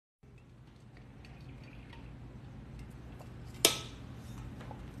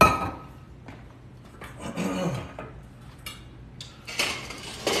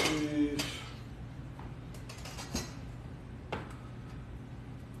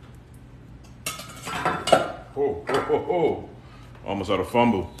Oh, oh, oh, oh. Almost had a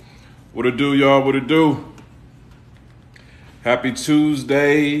fumble. What it do, y'all? What it do? Happy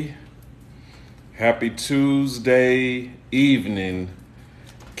Tuesday. Happy Tuesday evening.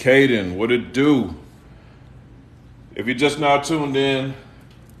 Caden, what it do? If you're just now tuned in,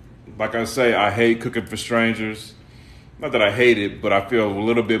 like I say, I hate cooking for strangers. Not that I hate it, but I feel a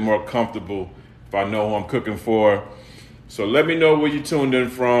little bit more comfortable if I know who I'm cooking for. So let me know where you tuned in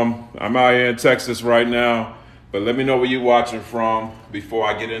from. I'm out here in Texas right now, but let me know where you're watching from before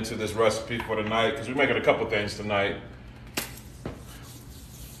I get into this recipe for tonight, because we're making a couple things tonight.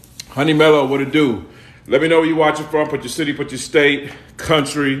 Honey Mellow, what it do? Let me know where you're watching from. Put your city, put your state,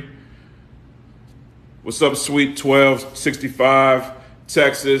 country. What's up, Sweet 1265,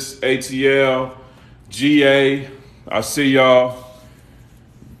 Texas, ATL, GA. I see y'all.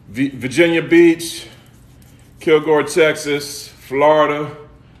 Virginia Beach, Kilgore, Texas, Florida,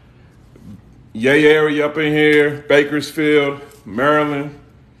 Yay area up in here, Bakersfield, Maryland,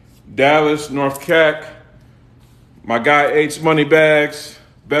 Dallas, North Cac, my guy H Money Bags,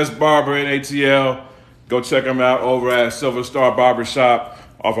 best barber in ATL. Go check him out over at Silver Star Barbershop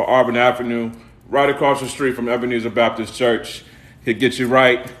off of Auburn Avenue, right across the street from Ebenezer Baptist Church. He'll get you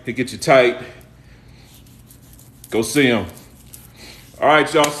right, he'll get you tight. Go see him. All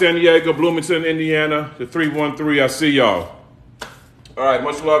right, y'all, San Diego, Bloomington, Indiana, the 313, I see y'all. All right,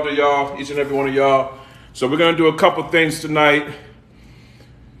 much love to y'all, each and every one of y'all. So we're gonna do a couple things tonight.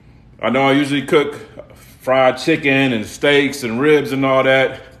 I know I usually cook fried chicken and steaks and ribs and all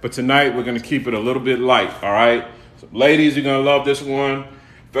that, but tonight we're gonna keep it a little bit light, all right? So ladies, you're gonna love this one.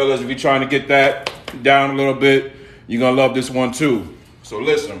 Fellas, if you're trying to get that down a little bit, you're gonna love this one too. So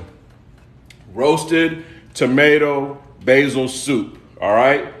listen, roasted tomato basil soup. All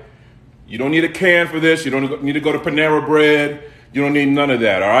right? You don't need a can for this. You don't need to go to Panera Bread. You don't need none of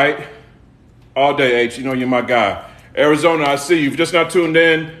that, all right? All day, H. You know you're my guy. Arizona, I see you. If you're just not tuned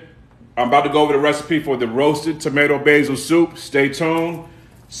in, I'm about to go over the recipe for the roasted tomato basil soup. Stay tuned.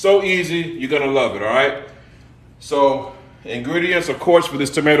 So easy. You're going to love it, all right? So ingredients, of course, for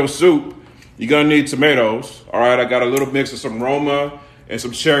this tomato soup, you're going to need tomatoes, all right? I got a little mix of some Roma and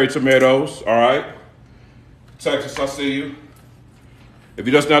some cherry tomatoes, all right? Texas, I see you. If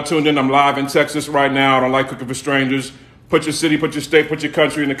you're just not tuned in, I'm live in Texas right now. I don't like cooking for strangers. Put your city, put your state, put your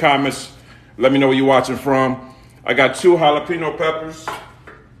country in the comments. Let me know where you're watching from. I got 2 jalapeno peppers,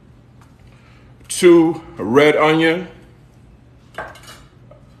 2 red onion.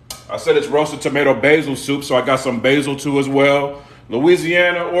 I said it's roasted tomato basil soup, so I got some basil too as well.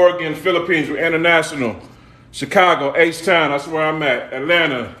 Louisiana, Oregon, Philippines, we're international. Chicago, H-Town, that's where I'm at.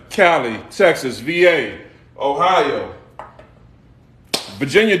 Atlanta, Cali, Texas, VA, Ohio.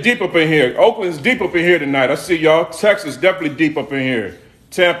 Virginia deep up in here. Oakland's deep up in here tonight. I see y'all. Texas definitely deep up in here.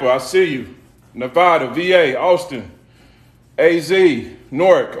 Tampa, I see you. Nevada, VA, Austin, AZ,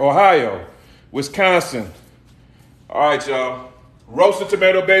 Newark, Ohio, Wisconsin. All right, y'all. Roasted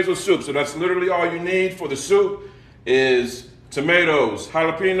tomato basil soup. So that's literally all you need for the soup is tomatoes,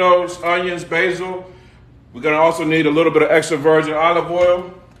 jalapenos, onions, basil. We're going to also need a little bit of extra virgin olive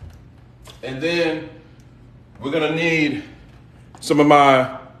oil. And then we're going to need some of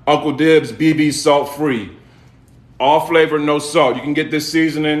my Uncle Dibbz BB salt-free. All flavor, no salt. You can get this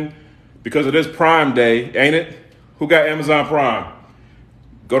seasoning because it is Prime Day, ain't it? Who got Amazon Prime?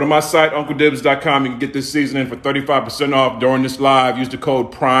 Go to my site, UncleDibbz.com. You can get this seasoning for 35% off during this live. Use the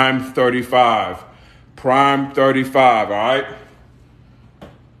code PRIME35. PRIME35, all right?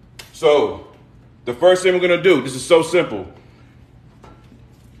 So, the first thing we're going to do, this is so simple.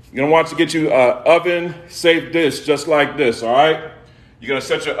 You're going to want to get you an oven-safe dish just like this, all right? You're going to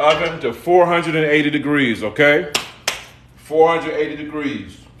set your oven to 480 degrees, okay? 480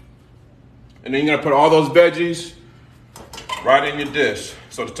 degrees. And then you're going to put all those veggies right in your dish.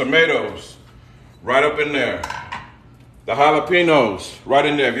 So the tomatoes, right up in there. The jalapenos, right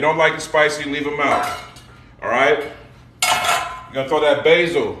in there. If you don't like it spicy, leave them out, all right? You're going to throw that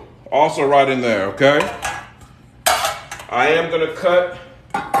basil also right in there, okay? I am going to cut...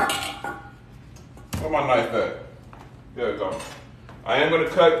 Where my knife at? There we go. I am going to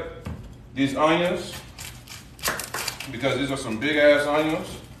cut these onions because these are some big ass onions.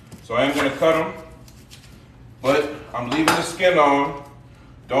 So I am going to cut them, but I'm leaving the skin on.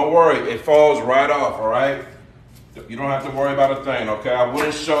 Don't worry, it falls right off, all right? You don't have to worry about a thing, okay? I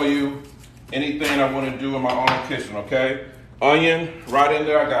wouldn't show you anything I want to do in my own kitchen, okay? Onion right in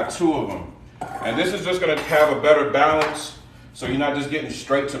there, I got 2 of them. And this is just going to have a better balance so you're not just getting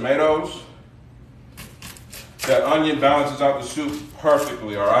straight tomatoes. That onion balances out the soup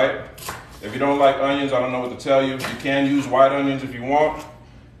perfectly, all right? If you don't like onions, I don't know what to tell you. You can use white onions if you want.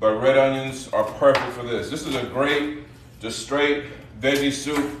 but red onions are perfect for this. This is a great, just straight veggie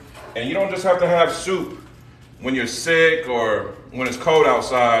soup. And you don't just have to have soup when you're sick or when it's cold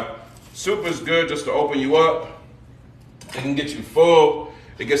outside. Soup is good just to open you up. It can get you full.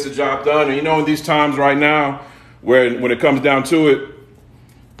 It gets the job done. And you know, in these times right now, where when it comes down to it,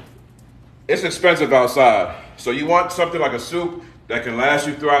 it's expensive outside. So you want something like a soup that can last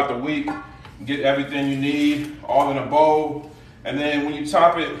you throughout the week, get everything you need all in a bowl. And then when you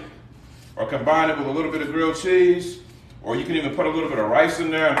top it or combine it with a little bit of grilled cheese, or you can even put a little bit of rice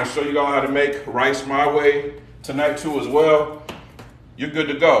in there. I'm gonna show you all how to make rice my way tonight too as well. You're good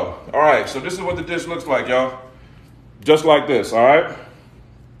to go. All right, so this is what the dish looks like, y'all. Just like this, all right?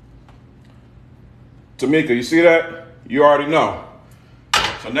 Tamika, you see that? You already know.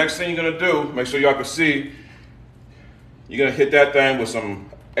 So next thing you're gonna do, make sure y'all can see, you're gonna hit that thing with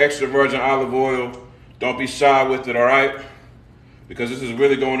some extra virgin olive oil. Don't be shy with it, all right? Because this is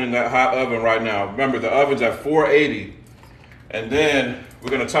really going in that hot oven right now. Remember, the oven's at 480. And then we're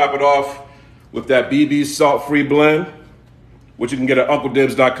gonna top it off with that Dibbz salt-free blend, which you can get at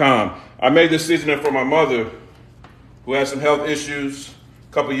UncleDibbz.com. I made this seasoning for my mother, who had some health issues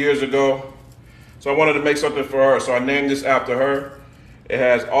a couple years ago. So I wanted to make something for her, so I named this after her. It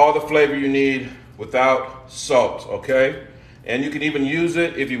has all the flavor you need without salt, okay? And you can even use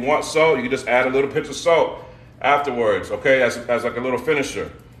it if you want salt. You can just add a little pinch of salt afterwards, okay, as like a little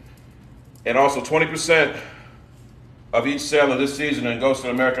finisher. And also 20% of each sale of this seasoning goes to the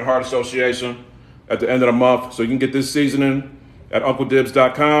American Heart Association at the end of the month. So you can get this seasoning at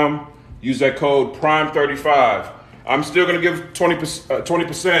UncleDibbz.com. Use that code PRIME35. I'm still gonna give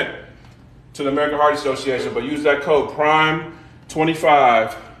 20% to the American Heart Association, but use that code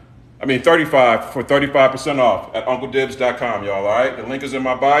PRIME35 for 35% off at UncleDibbz.com, y'all, all right? The link is in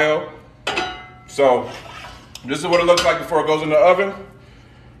my bio. So this is what it looks like before it goes in the oven.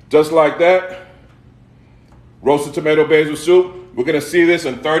 Just like that. Roasted tomato basil soup. We're gonna see this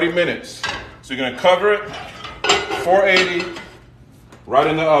in 30 minutes. So you're gonna cover it, 480, right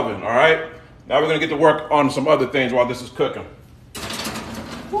in the oven, all right? Now we're gonna get to work on some other things while this is cooking.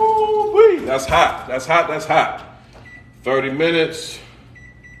 Woo-wee, that's hot, that's hot, that's hot. 30 minutes.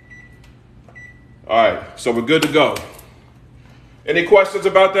 All right, so we're good to go. Any questions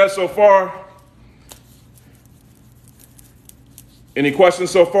about that so far? Any questions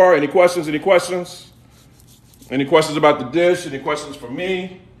so far? Any questions, any questions? Any questions about the dish? Any questions for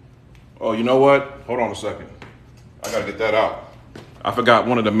me? Oh, you know what? Hold on a second. I gotta get that out. I forgot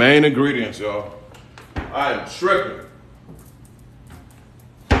one of the main ingredients, y'all. I am tripping.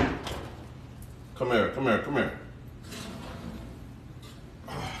 Come here, come here, come here.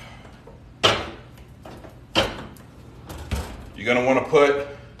 You're gonna wanna put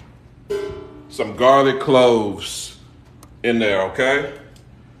some garlic cloves in there, okay?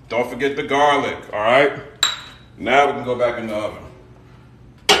 Don't forget the garlic, all right? Now we can go back in the oven.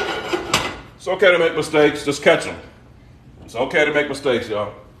 It's okay to make mistakes, just catch them. It's okay to make mistakes,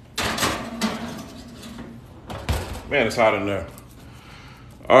 y'all. Man, it's hot in there.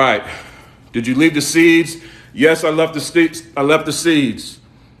 All right, did you leave the seeds? Yes, I left the seeds.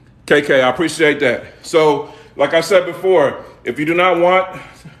 KK, I appreciate that. So, like I said before, if you do not want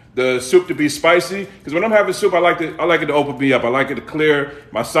the soup to be spicy, because when I'm having soup, I like it to open me up. I like it to clear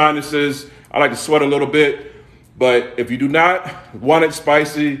my sinuses. I like to sweat a little bit. But if you do not want it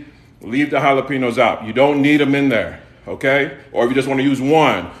spicy, leave the jalapenos out. You don't need them in there, okay? Or if you just want to use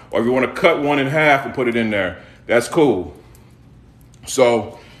one, or if you want to cut one in half and put it in there, that's cool.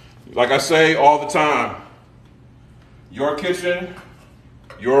 So, like I say all the time, your kitchen,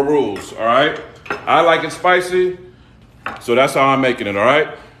 your rules, all right? I like it spicy, so that's how I'm making it, all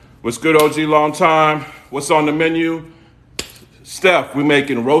right? What's good, OG? Long time. What's on the menu? Steph, we're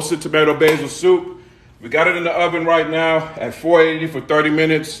making roasted tomato basil soup. We got it in the oven right now at 480 for 30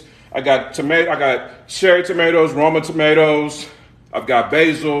 minutes. I got cherry tomatoes, Roma tomatoes. I've got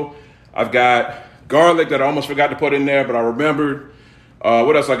basil. I've got garlic that I almost forgot to put in there, but I remembered.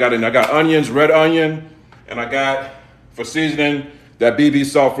 What else I got in there? I got onions, red onion, and I got, for seasoning, that Dibbz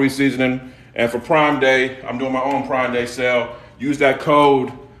salt-free seasoning. And for Prime Day, I'm doing my own Prime Day sale. Use that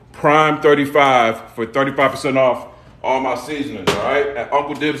code PRIME35 for 35% off all my seasonings, all right? At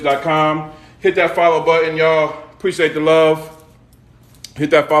UncleDibbz.com. Hit that follow button, y'all. Appreciate the love. Hit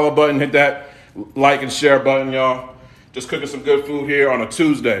that follow button. Hit that like and share button, y'all. Just cooking some good food here on a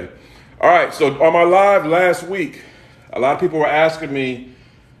Tuesday. All right, so on my live last week, a lot of people were asking me,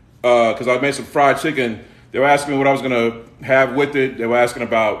 because I made some fried chicken, they were asking me what I was going to have with it. They were asking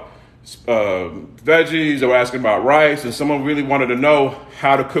about veggies. They were asking about rice. And someone really wanted to know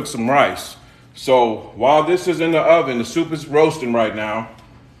how to cook some rice. So while this is in the oven, the soup is roasting right now.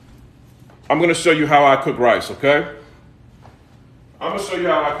 I'm gonna show you how I cook rice, okay? I'm gonna show you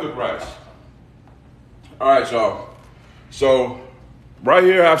how I cook rice. All right, y'all. So right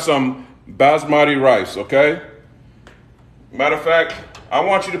here I have some basmati rice, okay? Matter of fact, I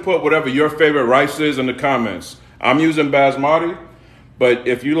want you to put whatever your favorite rice is in the comments. I'm using basmati, but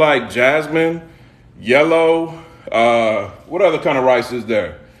if you like jasmine, yellow, what other kind of rice is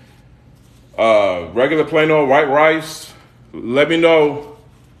there? Regular plain old white rice. Let me know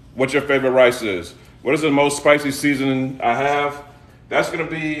what your favorite rice is. What is the most spicy seasoning I have? That's gonna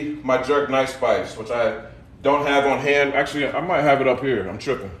be my jerk nice spice, which I don't have on hand. Actually, I might have it up here. I'm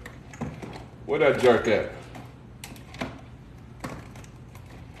tripping. Where that jerk at?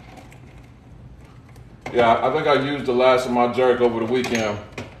 Yeah, I think I used the last of my jerk over the weekend.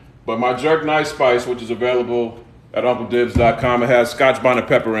 But my jerk nice spice, which is available at UncleDibbz.com, it has Scotch bonnet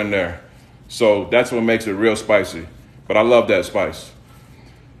pepper in there. So that's what makes it real spicy. But I love that spice.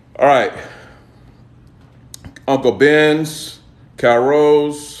 All right. Uncle Ben's,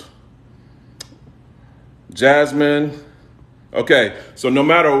 Carol's, jasmine. Okay, so no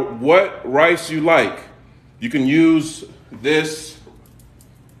matter what rice you like, you can use this.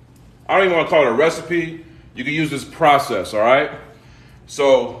 I don't even want to call it a recipe. You can use this process, all right?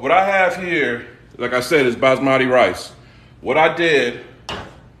 So what I have here, like I said, is basmati rice. What I did,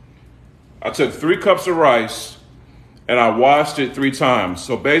 I took 3 cups of rice and I washed it 3 times.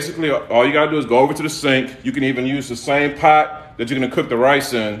 So basically, all you gotta do is go over to the sink. You can even use the same pot that you're gonna cook the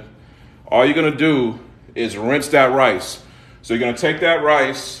rice in. All you're gonna do is rinse that rice. So you're gonna take that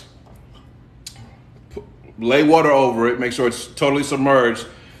rice, lay water over it, make sure it's totally submerged,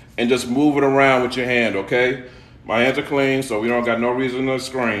 and just move it around with your hand, okay? My hands are clean, so we don't got no reason to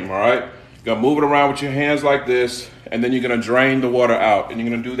scream, all right? You're gonna move it around with your hands like this, and then you're gonna drain the water out, and you're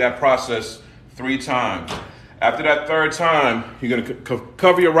gonna do that process 3 times. After that 3rd time, you're gonna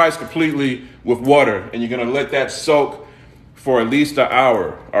cover your rice completely with water, and you're gonna let that soak for at least an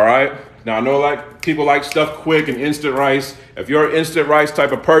hour, all right? Now, I know like people like stuff quick and instant rice. If you're an instant rice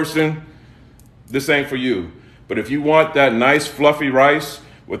type of person, this ain't for you. But if you want that nice fluffy rice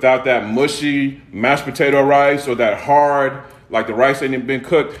without that mushy mashed potato rice or that hard, like the rice ain't even been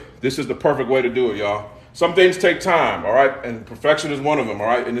cooked, this is the perfect way to do it, y'all. Some things take time, all right? And perfection is one of them, all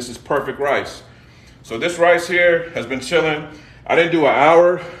right? And this is perfect rice. So this rice here has been chilling. I didn't do an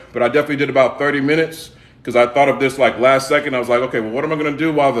hour, but I definitely did about 30 minutes because I thought of this like last second. I was like, okay, well, what am I gonna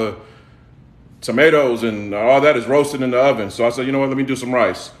do while the tomatoes and all that is roasted in the oven? So I said, you know what, let me do some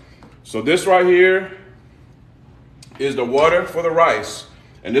rice. So this right here is the water for the rice.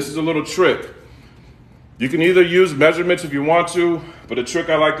 And this is a little trick. You can either use measurements if you want to, but the trick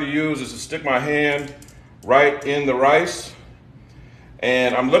I like to use is to stick my hand right in the rice.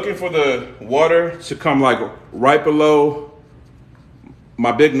 And I'm looking for the water to come like right below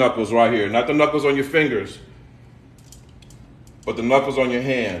my big knuckles right here. Not the knuckles on your fingers, but the knuckles on your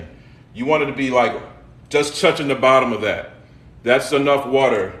hand. You want it to be like just touching the bottom of that. That's enough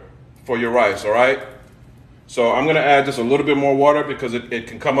water for your rice, all right? So I'm gonna add just a little bit more water because it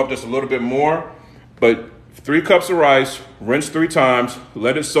can come up just a little bit more. But 3 cups of rice, rinse 3 times,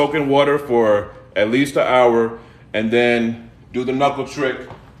 let it soak in water for at least an hour, and then do the knuckle trick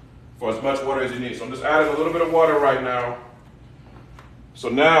for as much water as you need. So I'm just adding a little bit of water right now. So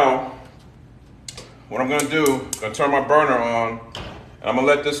now, what I'm gonna do, I'm gonna turn my burner on, and I'm gonna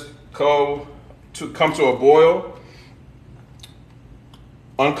let this come to a boil,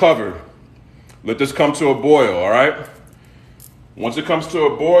 uncovered. Let this come to a boil, all right? Once it comes to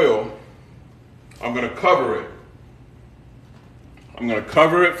a boil, I'm gonna cover it. I'm gonna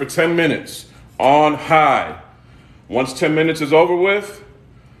cover it for 10 minutes on high. Once 10 minutes is over with,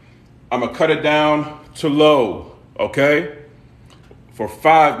 I'm gonna cut it down to low, okay? For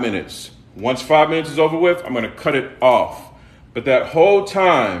 5 minutes. Once 5 minutes is over with, I'm gonna cut it off. But that whole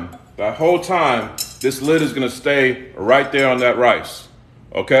time, this lid is gonna stay right there on that rice,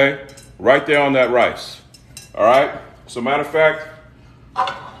 okay? Right there on that rice, all right? So matter of fact,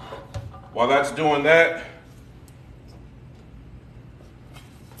 while that's doing that,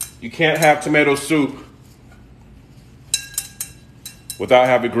 you can't have tomato soup without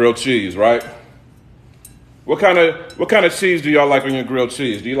having grilled cheese, right? What kind of cheese do y'all like on your grilled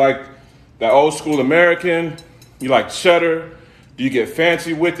cheese? Do you like that old school American? You like cheddar? Do you get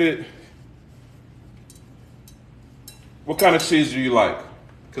fancy with it? What kind of cheese do you like?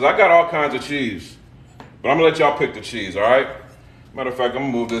 Because I got all kinds of cheese, but I'm gonna let y'all pick the cheese, all right? Matter of fact, I'm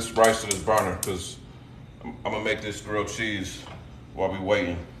gonna move this rice to this burner because I'm gonna make this grilled cheese while we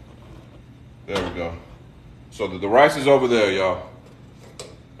waiting. There we go. So the rice is over there, y'all.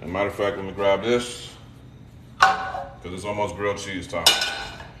 And matter of fact, let me grab this because it's almost grilled cheese time.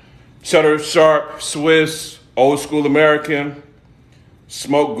 cheddar sharp, Swiss, old school American,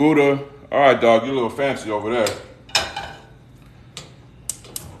 smoked Gouda. All right, dog, you're a little fancy over there.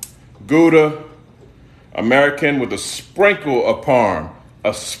 Gouda, American with a sprinkle of Parm.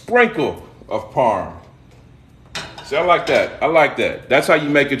 A sprinkle of Parm. See, I like that. I like that. That's how you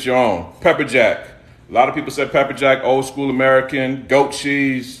make it your own. Pepper jack. A lot of people say pepper jack, old school American, goat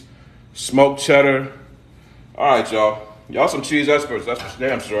cheese, smoked cheddar. All right, y'all. Y'all some cheese experts. That's for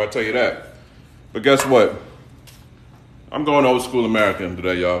damn sure. I'll tell you that. But guess what? I'm going old school American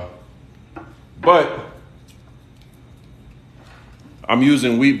today, y'all. But I'm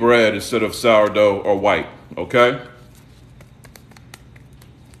using wheat bread instead of sourdough or white, okay?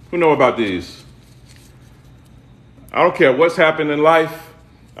 Who know about these? I don't care what's happened in life.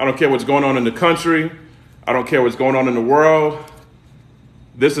 I don't care what's going on in the country. I don't care what's going on in the world.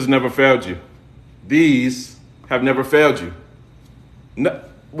 This has never failed you. These have never failed you. No,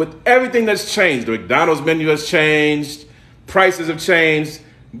 with everything that's changed, the McDonald's menu has changed, prices have changed.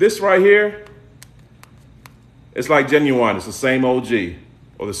 This right here, it's like genuine. It's the same OG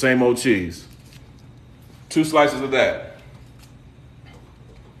or the same old cheese. 2 slices of that.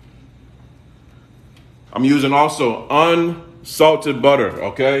 I'm using also unsalted butter,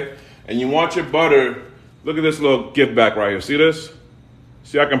 okay? And you want your butter, look at this little gift back right here. See this?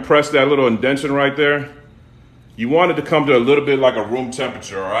 See, I can press that little indentation right there. You want it to come to a little bit like a room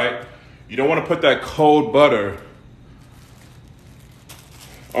temperature, all right? You don't want to put that cold butter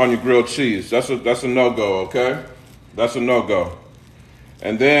on your grilled cheese. That's a no-go, okay? That's a no-go.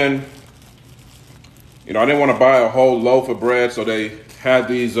 And then, you know, I didn't want to buy a whole loaf of bread, so they had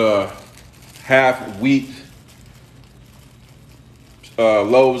these half wheat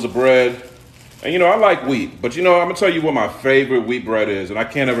loaves of bread. And, you know, I like wheat, but, you know, I'm going to tell you what my favorite wheat bread is, and I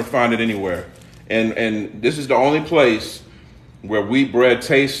can't ever find it anywhere. And this is the only place where wheat bread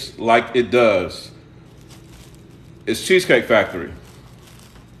tastes like it does. It's Cheesecake Factory.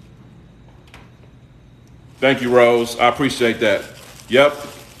 Thank you, Rose. I appreciate that. Yep.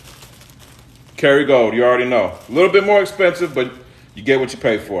 Kerry Gold, you already know. A little bit more expensive, but you get what you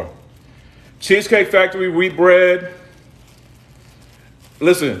pay for. Cheesecake Factory wheat bread.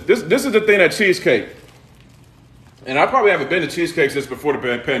 Listen, this is the thing at Cheesecake. And I probably haven't been to Cheesecake since before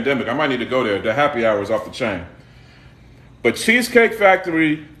the pandemic. I might need to go there. The happy hour is off the chain. But Cheesecake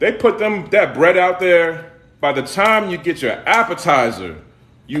Factory, they put that bread out there. By the time you get your appetizer,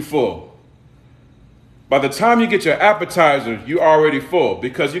 you full. By the time you get your appetizer, you're already full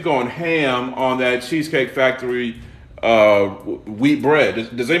because you're going ham on that Cheesecake Factory wheat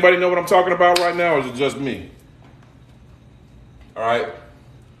bread. Does anybody know what I'm talking about right now, or is it just me? All right.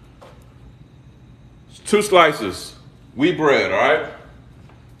 2 slices, wheat bread, all right?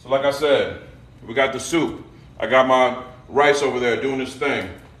 So like I said, we got the soup. I got my rice over there doing this thing.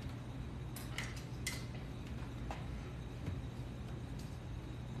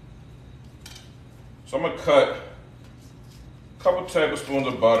 So I'm gonna cut a couple tablespoons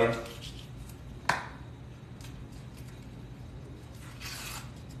of butter.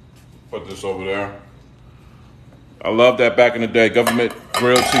 Put this over there. I love that back in the day, government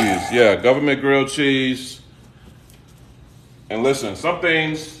grilled cheese. Yeah, government grilled cheese. And listen, some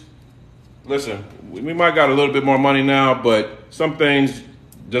things, listen, we might got a little bit more money now, but some things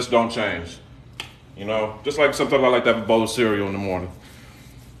just don't change. You know, just like sometimes I like to have a bowl of cereal in the morning.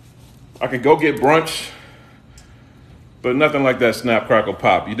 I can go get brunch, but nothing like that snap, crackle,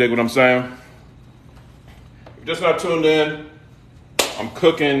 pop. You dig what I'm saying? If you're just not tuned in, I'm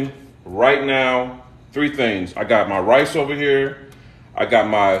cooking right now 3 things. I got my rice over here. I got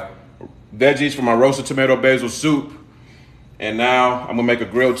my veggies for my roasted tomato basil soup. And now I'm gonna make a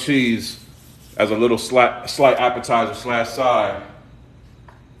grilled cheese as a little slight appetizer / side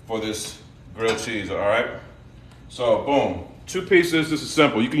for this grilled cheese, all right? So boom, 2 pieces, this is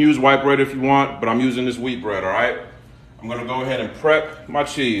simple. You can use white bread if you want, but I'm using this wheat bread, all right? I'm gonna go ahead and prep my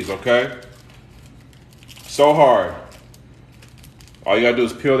cheese, okay? So hard. All you gotta do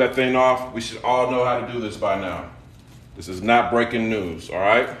is peel that thing off. We should all know how to do this by now. This is not breaking news, all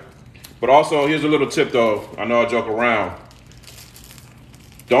right? But also, here's a little tip though. I know I joke around.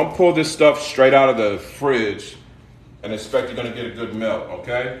 Don't pull this stuff straight out of the fridge and expect you're gonna get a good melt,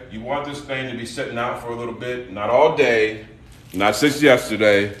 okay? You want this thing to be sitting out for a little bit, not all day, not since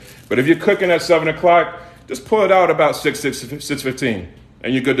yesterday, but if you're cooking at 7 o'clock, just pull it out about 6:15,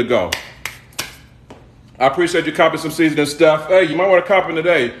 and you're good to go. I appreciate you copping some seasoning stuff. Hey, you might want to cop it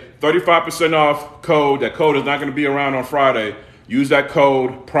today. 35% off code. That code is not going to be around on Friday. Use that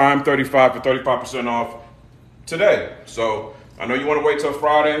code PRIME35 for 35% off today. So I know you want to wait till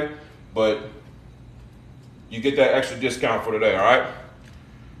Friday, but you get that extra discount for today, all right?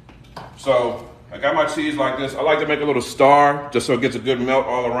 So I got my cheese like this. I like to make a little star just so it gets a good melt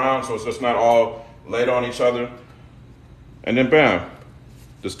all around, so it's just not all laid on each other. And then bam,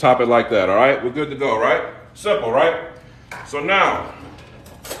 just top it like that, all right? We're good to go, right? Simple, right? So now,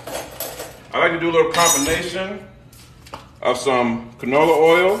 I like to do a little combination of some canola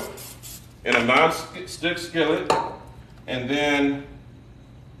oil in a non-stick skillet, and then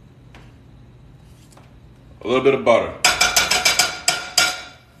a little bit of butter.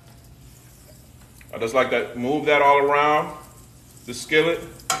 I just like to move that all around the skillet.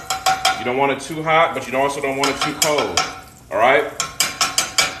 You don't want it too hot, but you also don't want it too cold, all right?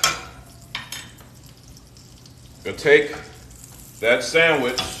 You'll take that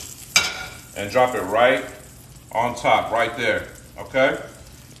sandwich and drop it right on top, right there, okay?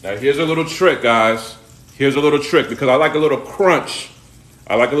 Now here's a little trick, guys. Here's a little trick, because I like a little crunch.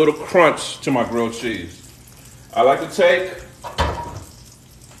 I like a little crunch to my grilled cheese. I like to take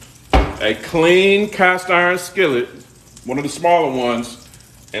a clean cast iron skillet, one of the smaller ones,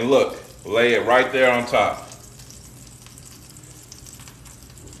 and look, lay it right there on top.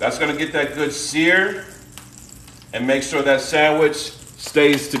 That's gonna get that good sear and make sure that sandwich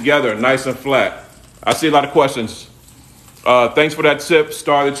stays together nice and flat. I see a lot of questions. Thanks for that tip,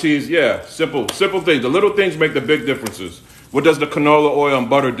 star the cheese. Yeah, simple things. The little things make the big differences. What does the canola oil and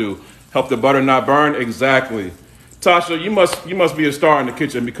butter do? Help the butter not burn? Exactly. Tasha, you must be a star in the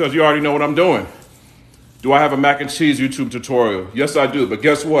kitchen because you already know what I'm doing. Do I have a mac and cheese YouTube tutorial? Yes, I do. But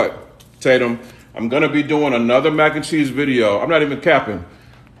guess what, Tatum? I'm going to be doing another mac and cheese video. I'm not even capping.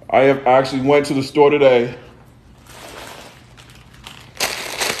 I actually went to the store today.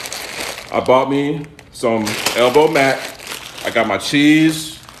 I bought me some elbow mac. I got my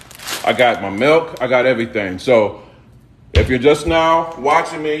cheese. I got my milk. I got everything. So if you're just now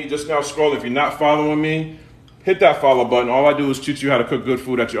watching me, just now scrolling, if you're not following me, hit that follow button. All I do is teach you how to cook good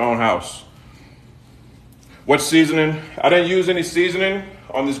food at your own house. What seasoning? I didn't use any seasoning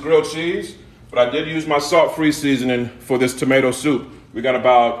on this grilled cheese, but I did use my salt-free seasoning for this tomato soup. We got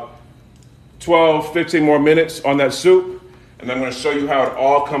about 12, 15 more minutes on that soup, and I'm gonna show you how it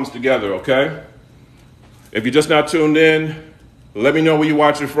all comes together, okay? If you're just now tuned in, let me know where you're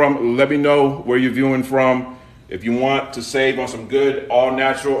watching from. Let me know where you're viewing from. If you want to save on some good,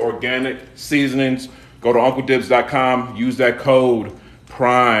 all-natural, organic seasonings, go to UncleDibbz.com, use that code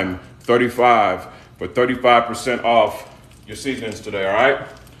PRIME35 for 35% off your seasonings today, all right?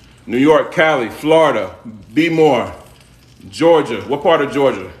 New York, Cali, Florida, Be More, Georgia. What part of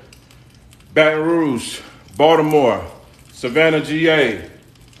Georgia? Baton Rouge, Baltimore, Savannah, GA,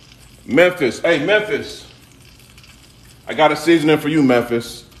 Memphis. Hey, Memphis. I got a seasoning for you,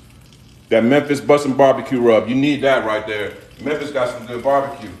 Memphis. That Memphis bussin' barbecue rub. You need that right there. Memphis got some good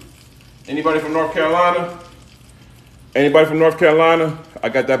barbecue. Anybody from North Carolina? Anybody from North Carolina? I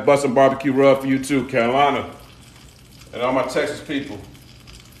got that bussin' barbecue rub for you too, Carolina. And all my Texas people.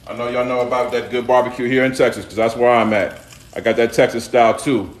 I know y'all know about that good barbecue here in Texas, because that's where I'm at. I got that Texas style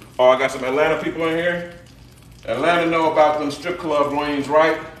too. Oh, I got some Atlanta people in here. Atlanta know about them strip club wings,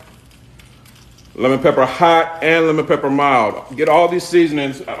 right? Lemon pepper hot and lemon pepper mild. Get all these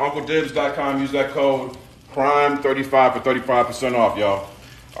seasonings at UncleDibbz.com. Use that code PRIME35 for 35% off, y'all.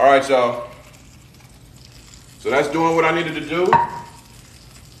 All right, y'all. So that's doing what I needed to do.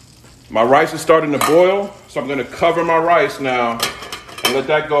 My rice is starting to boil, so I'm gonna cover my rice now and let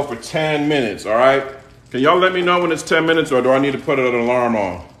that go for 10 minutes, all right? Can y'all let me know when it's 10 minutes, or do I need to put an alarm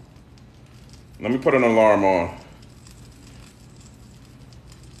on? Let me put an alarm on.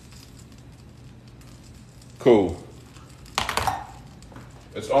 Cool.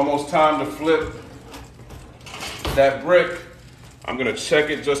 It's almost time to flip that brick. I'm gonna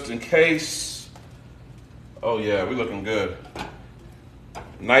check it just in case. Oh yeah, we're looking good.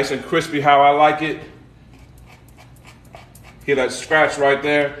 Nice and crispy how I like it. Hear that scratch right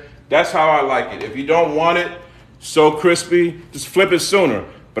there? That's how I like it. If you don't want it so crispy, just flip it sooner.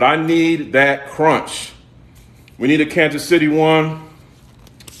 But I need that crunch. We need a Kansas City one.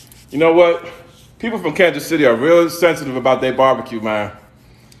 You know what? People from Kansas City are real sensitive about their barbecue, man.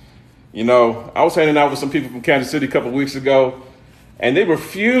 You know, I was hanging out with some people from Kansas City a couple weeks ago, and they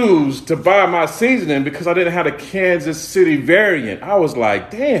refused to buy my seasoning because I didn't have a Kansas City variant. I was like,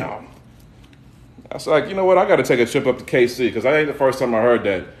 damn. I was like, you know what? I got to take a trip up to KC because that ain't the first time I heard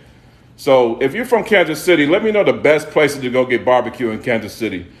that. So if you're from Kansas City, let me know the best places to go get barbecue in Kansas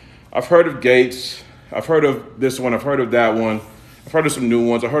City. I've heard of Gates. I've heard of this one. I've heard of that one. I've heard of some new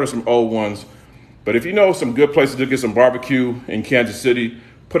ones. I've heard of some old ones. But if you know some good places to get some barbecue in Kansas City,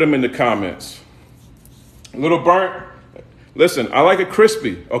 put them in the comments. A little burnt. Listen, I like it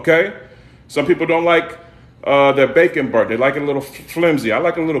crispy, okay? Some people don't like that bacon burnt. They like it a little flimsy. I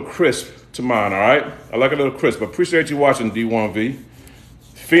like it a little crisp to mine, all right? I like it a little crisp. But appreciate you watching, D1V.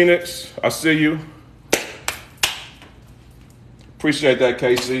 Phoenix, I see you. Appreciate that,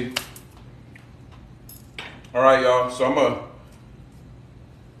 KC. All right, y'all. So I'm going to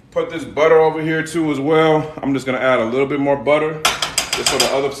put this butter over here too as well. I'm just going to add a little bit more butter just so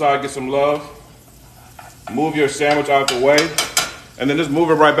the other side gets some love. Move your sandwich out the way. And then just move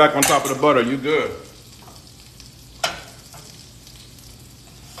it right back on top of the butter. You good.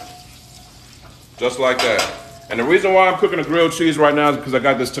 Just like that. And the reason why I'm cooking a grilled cheese right now is because I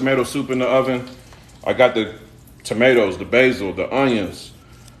got this tomato soup in the oven. I got the tomatoes, the basil, the onions,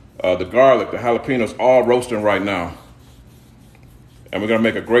 the garlic, the jalapenos all roasting right now. And we're gonna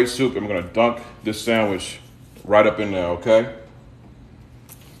make a great soup and we're gonna dunk this sandwich right up in there, okay?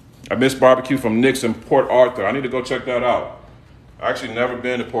 I missed barbecue from Nick's in Port Arthur. I need to go check that out. I actually never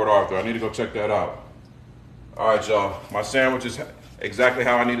been to Port Arthur. I need to go check that out. All right, y'all. My sandwich is exactly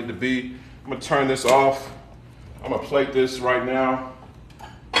how I need it to be. I'm gonna turn this off. I'm gonna plate this right now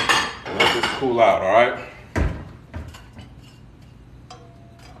and let this cool out, all right?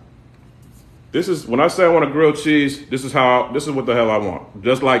 This is, when I say I want a grilled cheese, this is what the hell I want.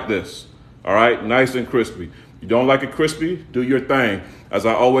 Just like this, all right? Nice and crispy. You don't like it crispy? Do your thing. As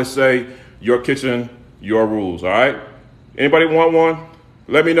I always say, your kitchen, your rules, all right? Anybody want one?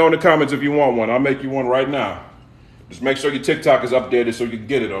 Let me know in the comments if you want one. I'll make you one right now. Just make sure your TikTok is updated so you can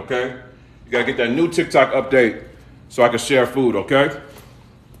get it, okay? You gotta get that new TikTok update so I can share food, okay?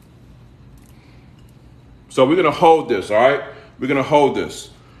 So we're gonna hold this, all right? We're gonna hold this.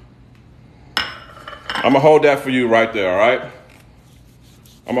 I'm gonna hold that for you right there, all right?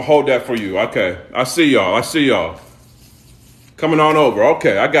 I'm gonna hold that for you, okay. I see y'all. Coming on over,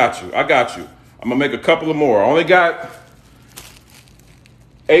 okay, I got you. I'm gonna make a couple of more. I only got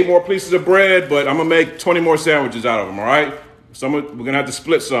 8 more pieces of bread, but I'm gonna make 20 more sandwiches out of them, all right? We're gonna have to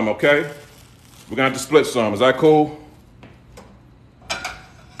split some, okay? We're gonna have to split some, is that cool?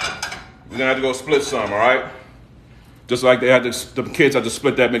 We're gonna have to go split some, all right? Just like the kids had to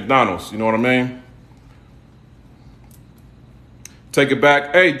split that McDonald's, you know what I mean? Take it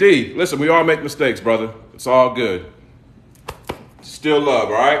back. Hey, D, listen, we all make mistakes, brother. It's all good. Still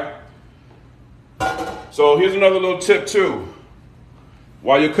love, all right? So here's another little tip too.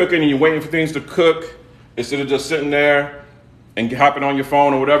 While you're cooking and you're waiting for things to cook, instead of just sitting there and hopping on your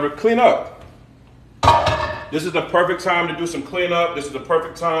phone or whatever, clean up. This is the perfect time to do some cleanup. This is the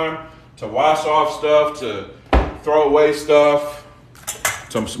perfect time to wash off stuff, to throw away stuff,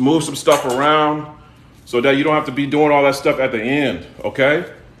 to move some stuff around so that you don't have to be doing all that stuff at the end,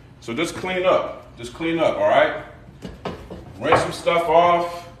 okay? So just clean up, all right? Rinse some stuff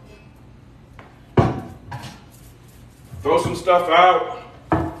off. Throw some stuff out.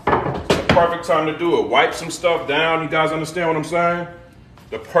 It's the perfect time to do it. Wipe some stuff down. You guys understand what I'm saying?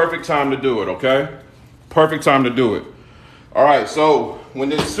 The perfect time to do it, okay? Perfect time to do it. All right, so when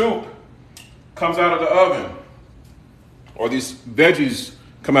this soup comes out of the oven, or these veggies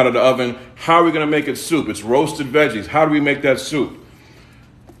come out of the oven, how are we gonna make it soup? It's roasted veggies. How do we make that soup?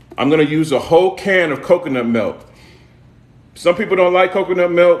 I'm gonna use a whole can of coconut milk. Some people don't like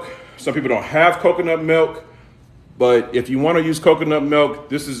coconut milk. Some people don't have coconut milk. But if you want to use coconut milk,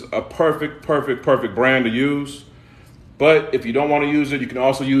 this is a perfect brand to use. But if you don't want to use it, you can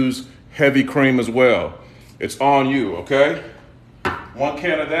also use heavy cream as well. It's on you, okay? 1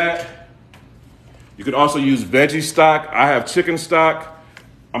 can of that. You could also use veggie stock. I have chicken stock.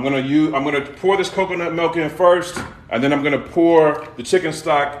 I'm gonna pour this coconut milk in first, and then I'm gonna pour the chicken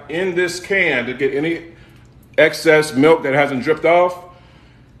stock in this can to get any excess milk that hasn't dripped off.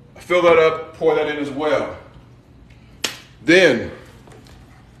 Fill that up, pour that in as well. Then,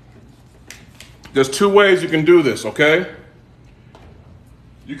 there's 2 ways you can do this, okay?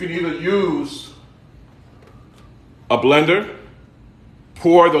 You can either use a blender,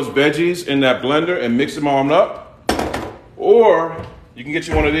 pour those veggies in that blender and mix them all up, or you can get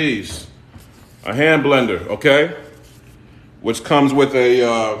you one of these, a hand blender, okay? Which comes with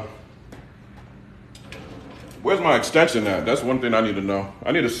a, where's my extension at? That's one thing I need to know.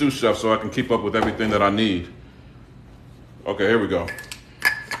 I need a sous chef so I can keep up with everything that I need. Okay, here we go.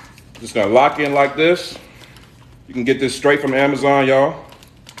 Just gonna lock in like this. You can get this straight from Amazon, y'all.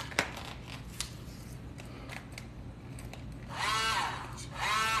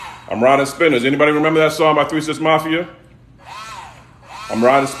 I'm riding spinners. Anybody remember that song by 3 6 Mafia? I'm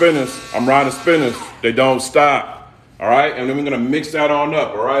riding spinners. They don't stop. All right, and then we're gonna mix that on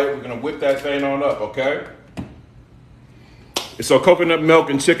up, all right? We're gonna whip that thing on up, okay? So coconut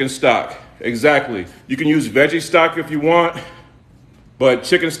milk and chicken stock, exactly. You can use veggie stock if you want, But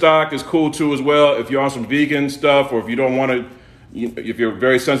chicken stock is cool too as well if you're on some vegan stuff, or if you don't want to, if you're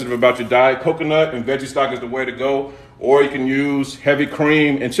very sensitive about your diet. Coconut and veggie stock is the way to go. Or you can use heavy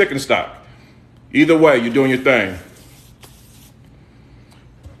cream and chicken stock. Either way, you're doing your thing.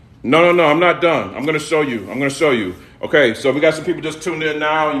 No, I'm not done. I'm going to show you. Okay, so we got some people just tuned in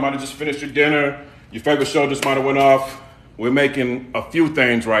now. You might have just finished your dinner. Your favorite show just might have went off. We're making a few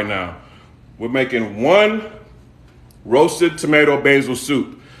things right now. We're making one roasted tomato basil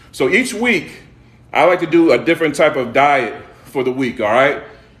soup. So each week, I like to do a different type of diet for the week, all right?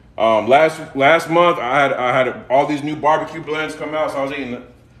 Last month, I had all these new barbecue blends come out, so I was eating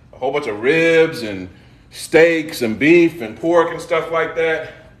a whole bunch of ribs and steaks and beef and pork and stuff like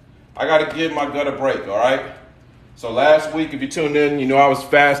that. I got to give my gut a break, all right? So last week, if you tuned in, you know I was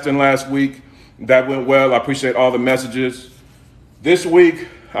fasting last week. That went well. I appreciate all the messages. This week,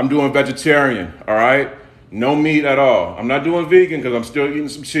 I'm doing vegetarian, all right? No meat at all. I'm not doing vegan because I'm still eating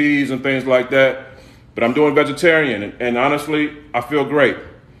some cheese and things like that, but I'm doing vegetarian, and honestly, I feel great.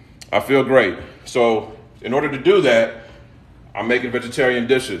 So in order to do that, I'm making vegetarian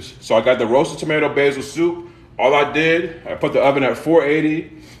dishes. So I got the roasted tomato basil soup. All I did, I put the oven at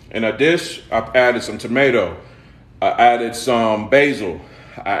 480. In a dish, I added some tomato. I added some basil.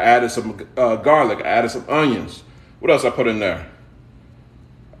 I added some garlic. I added some onions. What else I put in there?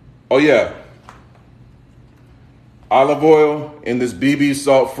 Oh yeah, olive oil in this Dibbz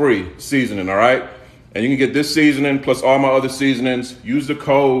salt-free seasoning, all right? And you can get this seasoning plus all my other seasonings. Use the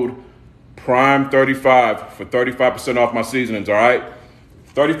code PRIME35 for 35% off my seasonings, all right?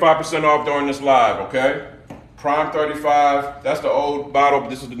 35% off during this live, okay? PRIME35, that's the old bottle, but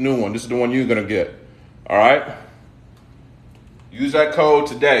this is the new one. This is the one you're gonna get, all right? Use that code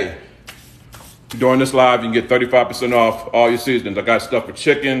today. During this live, you can get 35% off all your seasonings. I got stuff for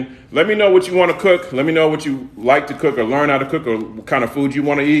chicken. Let me know what you want to cook. Let me know what you like to cook or learn how to cook or what kind of food you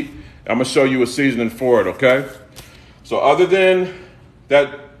want to eat. I'm going to show you a seasoning for it, okay? So other than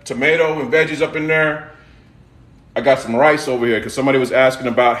that tomato and veggies up in there, I got some rice over here because somebody was asking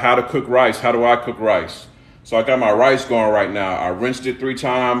about how to cook rice. How do I cook rice? So I got my rice going right now. I rinsed it 3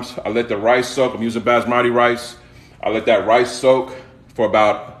 times. I let the rice soak. I'm using basmati rice. I let that rice soak for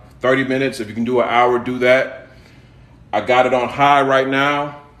about 30 minutes. If you can do an hour, do that. I got it on high right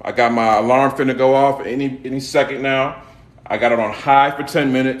now. I got my alarm finna go off any second now. I got it on high for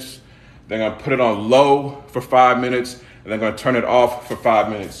 10 minutes. Then I'm gonna put it on low for 5 minutes, and then I'm gonna turn it off for 5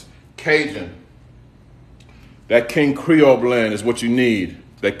 minutes. Cajun. That King Creole blend is what you need.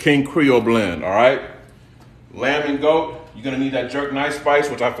 That King Creole blend, all right? Lamb and goat, you're gonna need that jerk nice spice,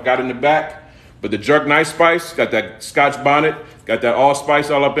 which I forgot in the back. But the jerk nice spice, got that Scotch bonnet, got that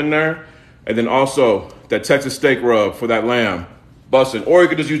allspice all up in there. And then also that Texas steak rub for that lamb. Bussin'. Or you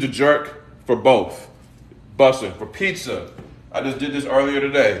could just use the jerk for both. Bussin'. For pizza, I just did this earlier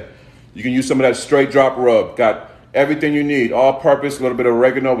today. You can use some of that straight drop rub. Got everything you need. All purpose, a little bit of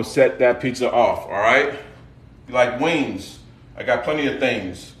oregano will set that pizza off, all right? You like wings? I got plenty of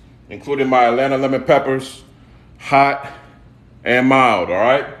things, including my Atlanta lemon peppers, hot and mild, all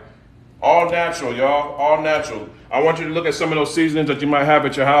right? All natural, y'all, all natural. I want you to look at some of those seasonings that you might have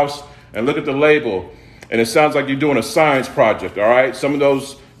at your house and look at the label. And it sounds like you're doing a science project, all right? Some of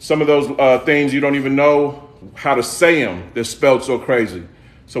those things you don't even know how to say them. They're spelled so crazy.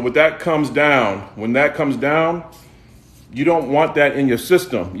 So when that comes down, you don't want that in your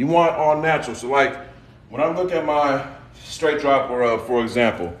system. You want all natural. So like when I look at my straight drop rub, for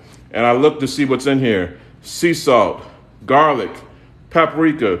example, and I look to see what's in here, sea salt, garlic,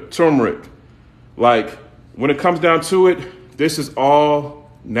 paprika, turmeric. Like, when it comes down to it, this is all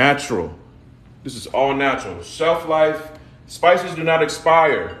natural. This is all natural. Shelf life, spices do not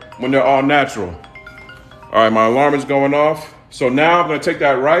expire when they're all natural. All right, my alarm is going off. So now I'm gonna take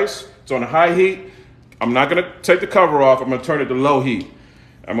that rice, it's on high heat. I'm not gonna take the cover off, I'm gonna turn it to low heat.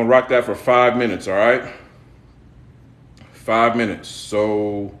 I'm gonna rock that for 5 minutes, all right? 5 minutes,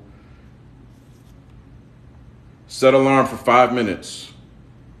 so set alarm for 5 minutes.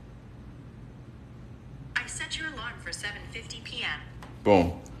 I set your alarm for 7:50 p.m.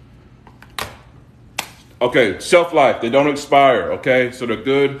 Boom. Okay, shelf life, they don't expire, okay? So they're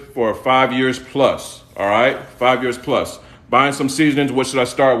good for 5 years plus, all right? 5 years plus. Buying some seasonings, what should I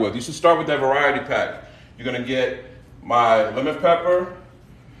start with? You should start with that variety pack. You're gonna get my lemon pepper,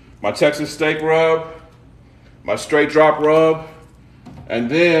 my Texas steak rub, my straight drop rub, and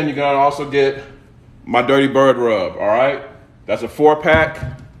then you're gonna also get my Dirty Bird rub, all right? That's a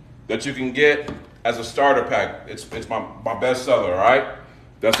 4-pack that you can get as a starter pack. It's my best seller, all right?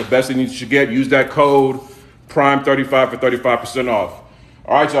 That's the best thing you should get. Use that code PRIME35 for 35% off.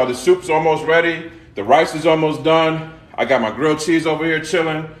 All right, y'all, the soup's almost ready. The rice is almost done. I got my grilled cheese over here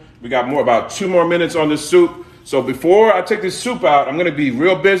chilling. We got about 2 more minutes on this soup. So before I take this soup out, I'm gonna be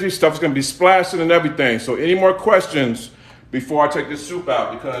real busy. Stuff's gonna be splashing and everything. So any more questions before I take this soup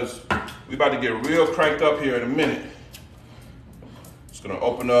out, because we about to get real cranked up here in a minute. Just gonna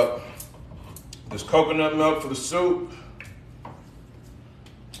open up this coconut milk for the soup.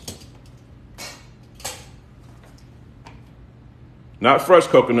 Not fresh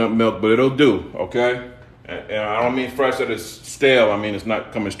coconut milk, but it'll do, okay? And I don't mean fresh that it's stale. I mean it's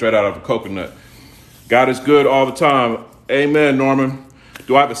not coming straight out of a coconut. God is good all the time. Amen, Norman.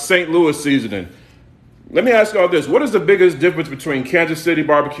 Do I have a St. Louis seasoning? Let me ask y'all this. What is the biggest difference between Kansas City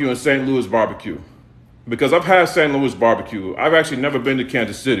barbecue and St. Louis barbecue? Because I've had St. Louis barbecue. I've actually never been to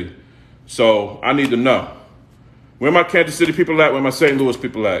Kansas City. So I need to know. Where my Kansas City people at? Where my St. Louis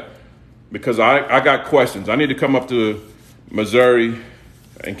people at? Because I got questions. I need to come up to Missouri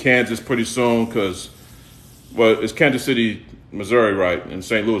and Kansas pretty soon because, well, it's Kansas City, Missouri, right? And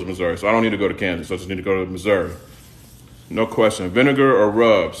St. Louis, Missouri. So I don't need to go to Kansas. I just need to go to Missouri. No question. Vinegar or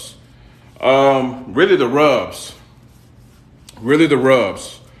rubs? Really the rubs. Really the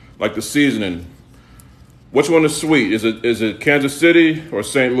rubs. Like the seasoning. Which one is sweet? Is it Kansas City or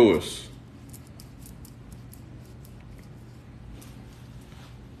St. Louis?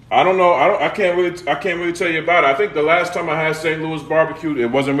 I don't know. I can't really tell you about it. I think the last time I had St. Louis barbecue, it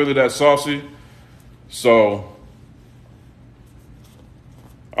wasn't really that saucy. So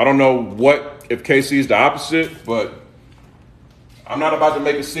I don't know if KC is the opposite, but I'm not about to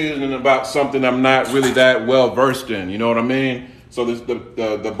make a seasoning about something I'm not really that well versed in. You know what I mean? So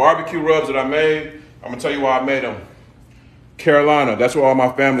the barbecue rubs that I made, I'm gonna tell you why I made them. Carolina, that's where all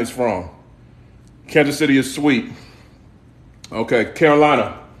my family's from. Kansas City is sweet. Okay,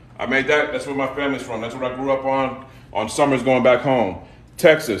 Carolina. I made that. That's where my family's from. That's what I grew up on summers going back home.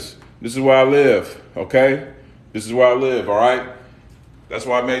 Texas. This is where I live. Okay? This is where I live, all right? That's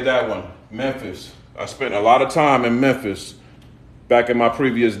why I made that one. Memphis. I spent a lot of time in Memphis back in my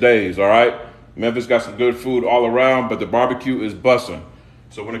previous days, all right? Memphis got some good food all around, but the barbecue is bussin'.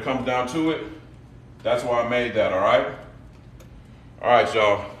 So when it comes down to it, that's why I made that, all right? All right,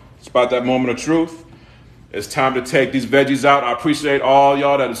 y'all. It's about that moment of truth. It's time to take these veggies out. I appreciate all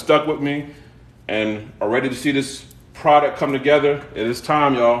y'all that have stuck with me and are ready to see this product come together. It is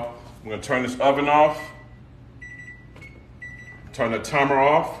time, y'all. I'm gonna turn this oven off. Turn the timer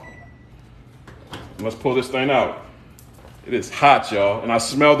off. And let's pull this thing out. It is hot, y'all. And I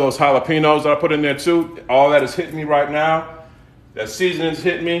smell those jalapenos that I put in there too. All that is hitting me right now. That seasoning's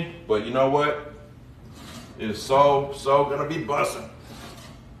hitting me, but you know what? It is so gonna be bussin'.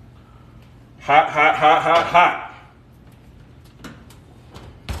 Hot, hot, hot, hot, hot.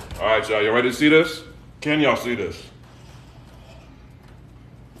 All right, y'all, you ready to see this? Can y'all see this?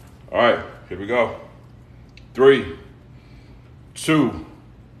 All right, here we go. 3, 2.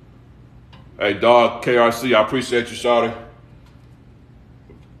 Hey, dog, KRC, I appreciate you, shawty.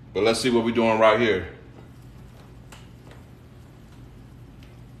 But let's see what we're doing right here.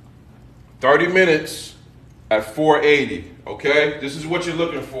 30 minutes at 480, okay? This is what you're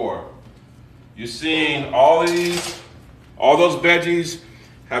looking for. You're seeing all those veggies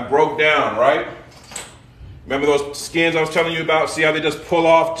have broke down, right? Remember those skins I was telling you about? See how they just pull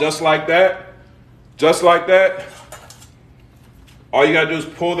off just like that? Just like that? All you gotta do is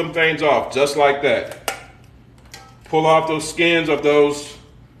pull them things off just like that. Pull off those skins of those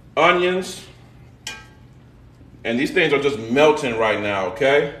onions. And these things are just melting right now,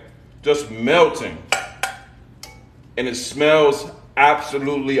 okay? Just melting. And it smells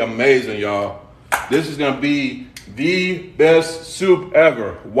absolutely amazing, y'all. This is gonna be the best soup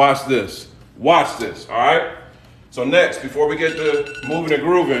ever. Watch this. Watch this, all right? So next, before we get to moving and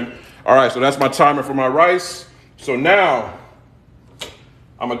grooving, all right, so that's my timer for my rice. So now,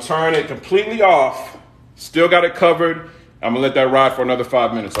 I'm gonna turn it completely off. Still got it covered. I'm gonna let that ride for another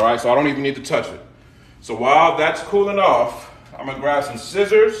 5 minutes, all right? So I don't even need to touch it. So while that's cooling off, I'm gonna grab some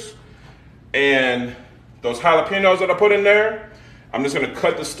scissors and those jalapenos that I put in there, I'm just gonna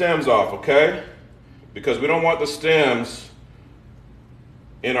cut the stems off, okay? Because we don't want the stems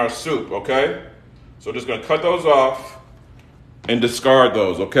in our soup, okay? So just gonna cut those off and discard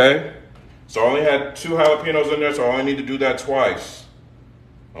those, okay? So I only had 2 jalapenos in there, so I only need to do that twice,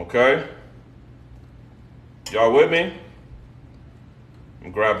 okay? Y'all with me? I'm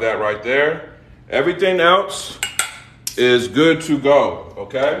gonna grab that right there. Everything else is good to go,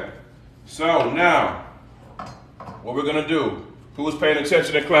 okay? So now, what we're gonna do, who was paying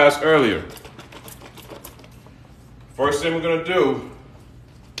attention in class earlier? First thing we're gonna do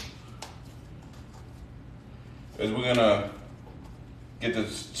is we're gonna get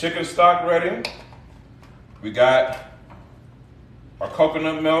this chicken stock ready. We got our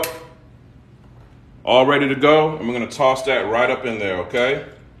coconut milk, all ready to go. And we're gonna toss that right up in there, okay?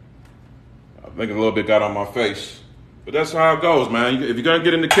 I think a little bit got on my face. But that's how it goes, man. If you're gonna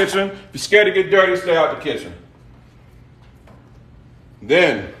get in the kitchen, if you're scared to get dirty, stay out the kitchen.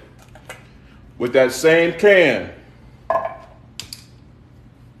 Then, with that same can,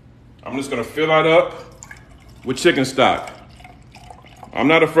 I'm just gonna fill that up with chicken stock. I'm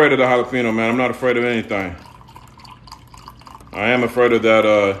not afraid of the jalapeno, man. I'm not afraid of anything. I am afraid of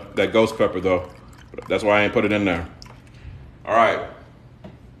that ghost pepper, though. That's why I ain't put it in there. All right.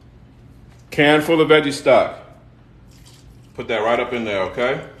 Can full of veggie stock. Put that right up in there,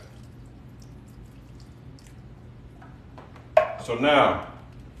 okay? So now,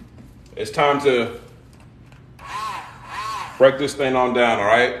 it's time to break this thing on down, all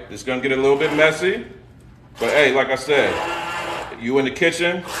right? It's gonna get a little bit messy, but hey, like I said, you in the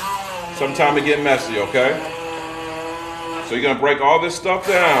kitchen, sometime it get messy, okay? So you're gonna break all this stuff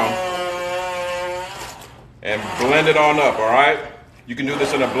down and blend it on up, all right? You can do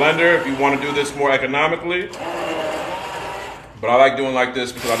this in a blender if you wanna do this more economically, but I like doing like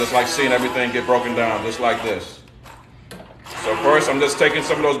this because I just like seeing everything get broken down, just like this. So first, I'm just taking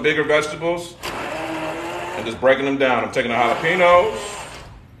some of those bigger vegetables and just breaking them down. I'm taking the jalapenos,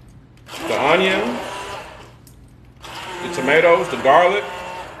 the onions, the tomatoes, the garlic.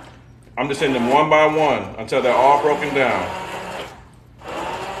 I'm just hitting them one by one until they're all broken down.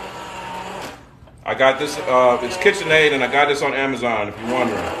 I got this, it's KitchenAid, and I got this on Amazon if you're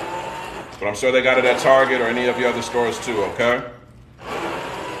wondering. But I'm sure they got it at Target or any of the other stores too, okay?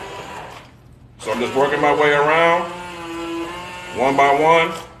 So I'm just working my way around, one by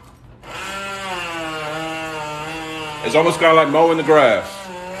one. It's almost kind of like mowing the grass.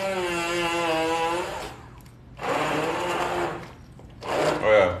 Oh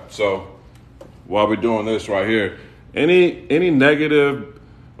yeah, so while we're doing this right here, any negative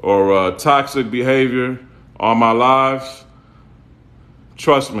or toxic behavior on my lives,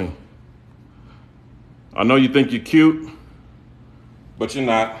 trust me, I know you think you're cute, but you're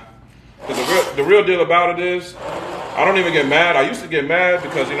not. Because the real deal about it is, I don't even get mad. I used to get mad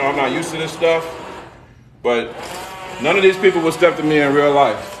because, you know, I'm not used to this stuff. But none of these people would step to me in real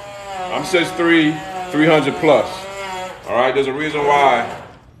life. I'm 6'3", 300 plus. All right, there's a reason why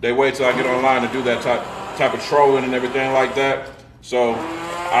they wait till I get online to do that type of trolling and everything like that. So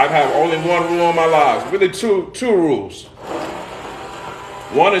I have only one rule in my life, really two rules.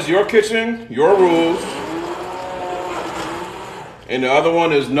 One is your kitchen, your rules. And the other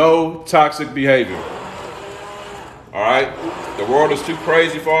one is no toxic behavior. All right? The world is too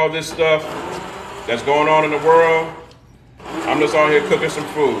crazy for all this stuff that's going on in the world. I'm just out here cooking some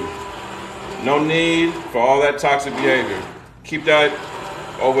food. No need for all that toxic behavior. Keep that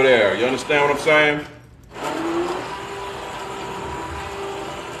over there. You understand what I'm saying?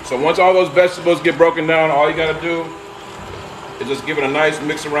 So once all those vegetables get broken down, all you gotta do is just give it a nice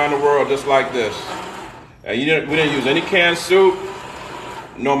mix around the world, just like this. And we didn't use any canned soup,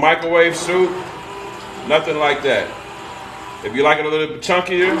 no microwave soup, nothing like that. If you like it a little bit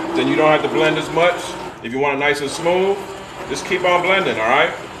chunkier, then you don't have to blend as much. If you want it nice and smooth, just keep on blending, all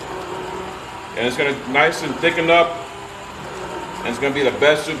right? And it's gonna nice and thicken up, and it's gonna be the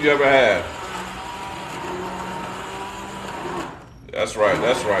best soup you ever had. That's right,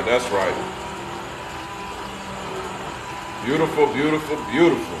 that's right, that's right. Beautiful, beautiful,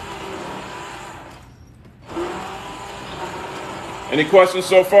 beautiful. Any questions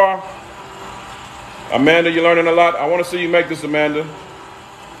so far? Amanda, you're learning a lot. I want to see you make this, Amanda.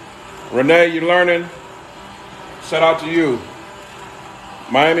 Renee, you're learning. Shout out to you.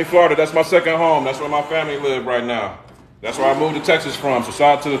 Miami, Florida, that's my second home. That's where my family live right now. That's where I moved to Texas from. So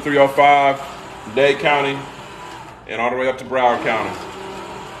shout out to the 305, Dade County, and all the way up to Broward County.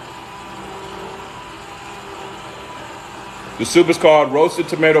 The soup is called roasted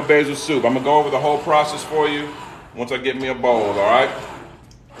tomato basil soup. I'm gonna go over the whole process for you once I get me a bowl, all right?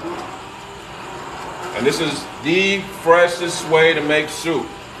 And this is the freshest way to make soup.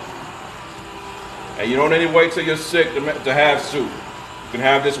 And you don't need to wait till you're sick to have soup. You can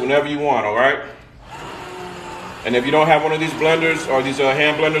have this whenever you want, all right? And if you don't have one of these blenders or these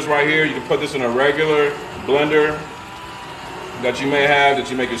hand blenders right here, you can put this in a regular blender that you may have, that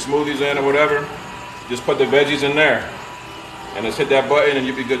you make your smoothies in or whatever. Just put the veggies in there and just hit that button and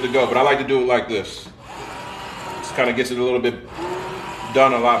you'll be good to go. But I like to do it like this. Just kind of gets it a little bit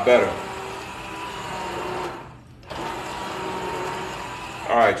done a lot better.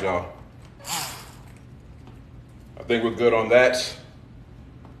 All right, y'all. I think we're good on that.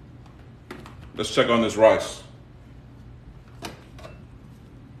 Let's check on this rice.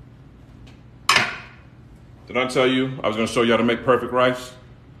 Did I tell you I was gonna show you how to make perfect rice?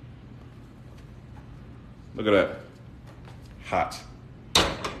 Look at that, hot.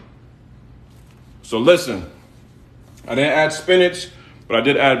 So listen, I didn't add spinach, but I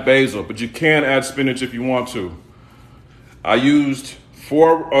did add basil, but you can add spinach if you want to. I used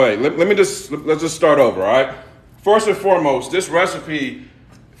all right, let's just start over, all right? First and foremost, this recipe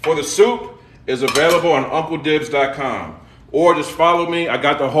for the soup is available on UncleDibbz.com. Or just follow me. I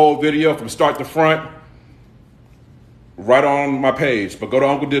got the whole video from start to front right on my page. But go to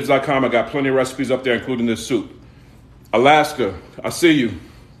UncleDibbz.com. I got plenty of recipes up there, including this soup. Alaska, I see you.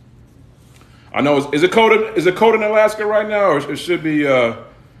 I know, is it cold in Alaska right now? Or it should be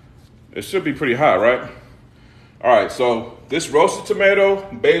pretty hot, right? All right, so this roasted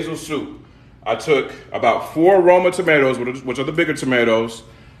tomato basil soup. I took about 4 Roma tomatoes, which are the bigger tomatoes,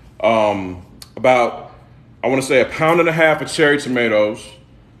 about, I want to say, 1.5 pounds of cherry tomatoes,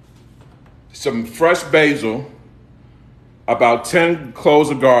 some fresh basil, about 10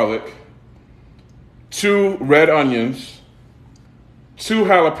 cloves of garlic, 2 red onions, 2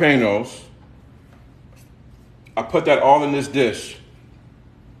 jalapenos. I put that all in this dish.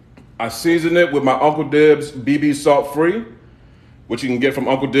 I season it with my Uncle Dibbz BB salt free, which you can get from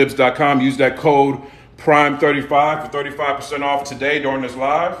UncleDibbz.com. Use that code PRIME35 for 35% off today during this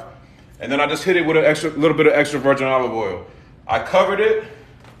live. And then I just hit it with a little bit of extra virgin olive oil. I covered it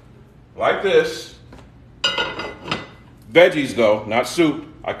like this. Veggies though, not soup.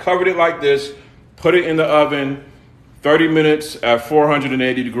 I covered it like this, put it in the oven, 30 minutes at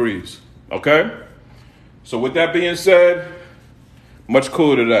 480 degrees, okay? So with that being said, much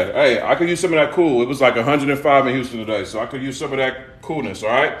cooler today. Hey, I could use some of that cool. It was like 105 in Houston today, so I could use some of that coolness, all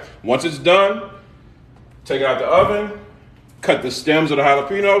right? Once it's done, take it out the oven, cut the stems of the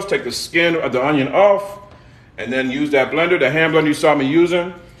jalapenos, take the skin of the onion off, and then use that blender, the hand blender you saw me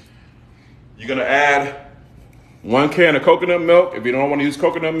using. You're gonna add 1 can of coconut milk. If you don't wanna use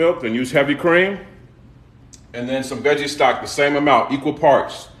coconut milk, then use heavy cream. And then some veggie stock, the same amount, equal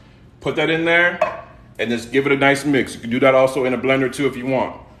parts. Put that in there, and just give it a nice mix. You can do that also in a blender too if you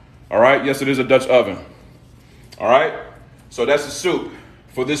want. All right, yes, it is a Dutch oven. All right, so that's the soup.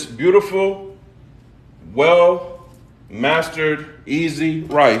 For this beautiful, well-mastered, easy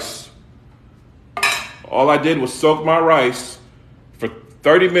rice, all I did was soak my rice for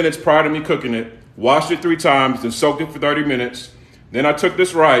 30 minutes prior to me cooking it, washed it 3 times, then soaked it for 30 minutes. Then I took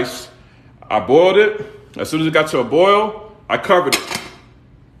this rice, I boiled it. As soon as it got to a boil, I covered it.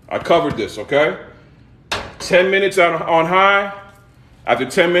 I covered this, okay? 10 minutes on high. After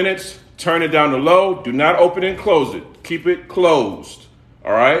 10 minutes, turn it down to low. Do not open and close it. Keep it closed,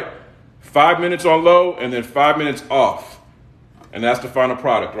 all right? 5 minutes on low and then 5 minutes off. And that's the final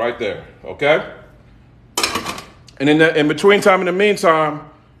product right there, okay? And in between time, in the meantime,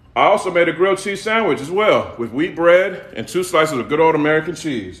 I also made a grilled cheese sandwich as well with wheat bread and 2 slices of good old American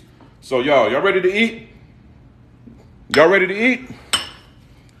cheese. So y'all ready to eat? Y'all ready to eat?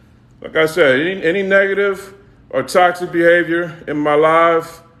 Like I said, any negative or toxic behavior in my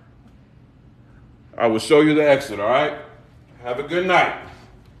life, I will show you the exit, all right? Have a good night.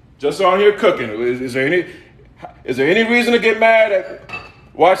 Just on here cooking. Is there any reason to get mad at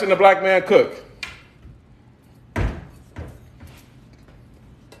watching the black man cook?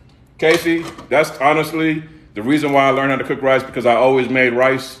 Casey, that's honestly the reason why I learned how to cook rice, because I always made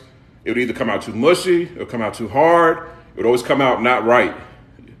rice. It would either come out too mushy, it would come out too hard, it would always come out not right.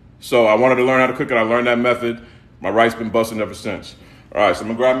 So I wanted to learn how to cook it. I learned that method. My rice been busting ever since. All right, so I'm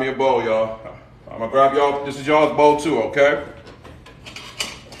gonna grab me a bowl, y'all. I'm gonna grab y'all, this is y'all's bowl too, okay?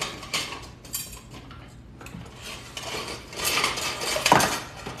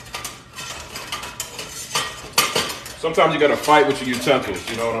 Sometimes you gotta fight with your utensils,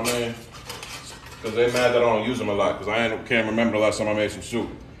 you know what I mean? Because they mad that I don't use them a lot, because I can't remember the last time I made some soup.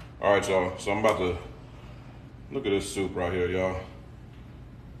 All right, y'all, so I'm about to, look at this soup right here, y'all.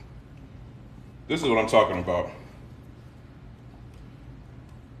 This is what I'm talking about.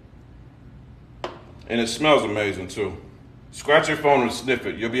 And it smells amazing too. Scratch your phone and sniff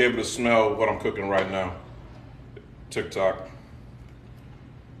it. You'll be able to smell what I'm cooking right now. TikTok.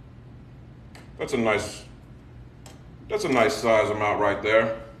 That's a nice size amount right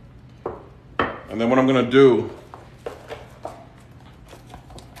there. And then what I'm gonna do,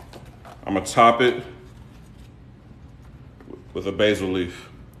 I'm gonna top it with a basil leaf.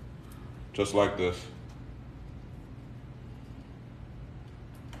 Just like this.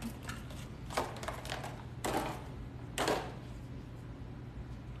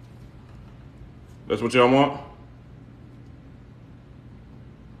 That's what y'all want?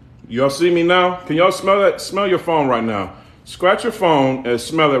 Y'all see me now? Can y'all smell that? Smell your phone right now. Scratch your phone and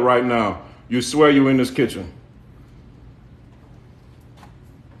smell it right now. You swear you in this kitchen.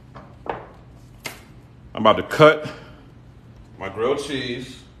 I'm about to cut my grilled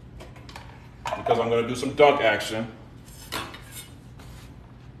cheese because I'm gonna do some dunk action.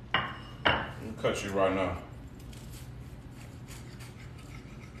 Let me cut you right now.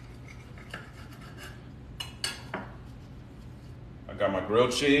 I got my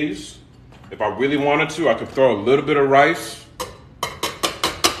grilled cheese. If I really wanted to, I could throw a little bit of rice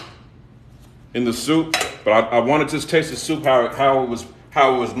in the soup, but I wanted to taste the soup how it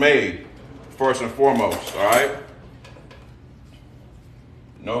was made first and foremost. All right.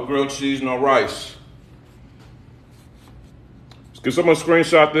 No grilled cheese, no rice. Can someone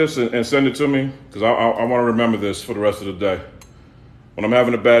screenshot this and send it to me? Because I want to remember this for the rest of the day. When I'm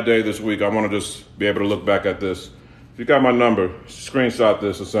having a bad day this week, I want to just be able to look back at this. If you got my number, screenshot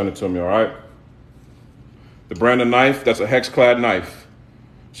this and send it to me, all right? The brand of knife, that's a Hexclad knife.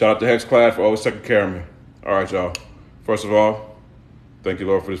 Shout out to Hexclad for always taking care of me. All right, y'all. First of all, thank you,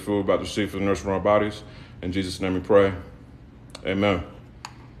 Lord, for this food we're about to receive for the nourishment of our bodies. In Jesus' name we pray. Amen.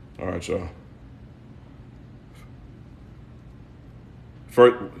 All right, y'all.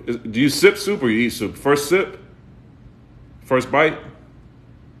 First, do you sip soup or you eat soup? First sip? First bite?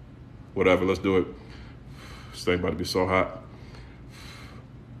 Whatever, let's do it. This thing about to be so hot.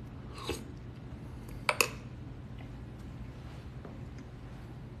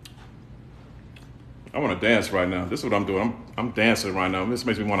 I want to dance right now. This is what I'm doing. I'm dancing right now. This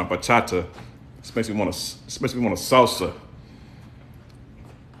makes me want a bachata. This makes me want a salsa.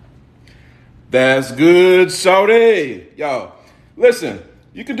 That's good, shorty. Yo, listen,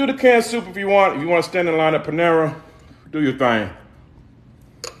 you can do the canned soup if you want. If you want to stand in line at Panera, do your thing.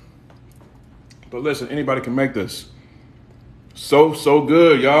 But listen, anybody can make this. So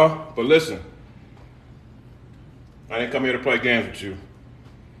good, y'all. But listen, I ain't come here to play games with you.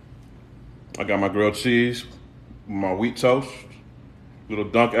 I got my grilled cheese, my wheat toast, little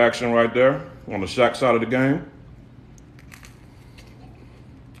dunk action right there on the Shaq side of the game.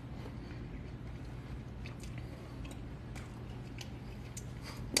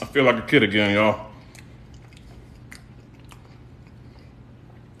 I feel like a kid again, y'all.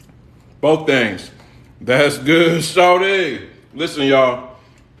 Both things. That's good, shorty. Listen, y'all.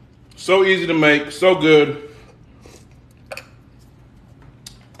 So easy to make, so good.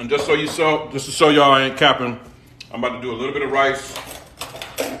 And just to show y'all I ain't capping, I'm about to do a little bit of rice.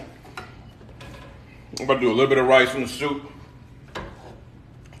 I'm about to do a little bit of rice in the soup.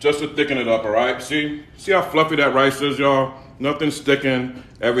 Just to thicken it up, all right? See how fluffy that rice is, y'all? Nothing's sticking.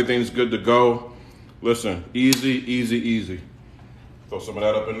 Everything's good to go. Listen, easy, easy, easy. Throw some of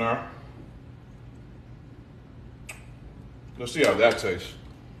that up in there. Let's see how that tastes.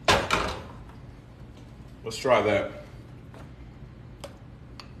 Let's try that.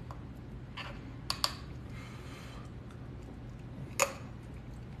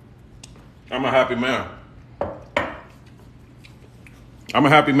 I'm a happy man. I'm a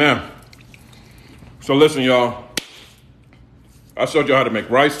happy man. So listen, y'all. I showed you how to make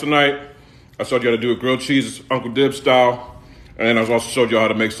rice tonight. I showed you how to do a grilled cheese, Uncle Dibbz style. And then I also showed you how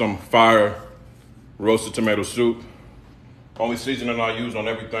to make some fire roasted tomato soup. Only seasoning I used on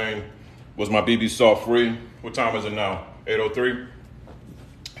everything was my BB salt free. What time is it now? 8:03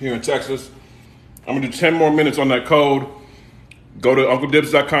 here in Texas. I'm gonna do 10 more minutes on that code. Go to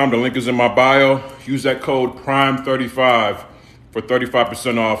UncleDibbz.com. The link is in my bio. Use that code PRIME35 for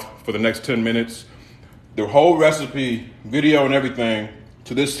 35% off for the next 10 minutes. The whole recipe, video and everything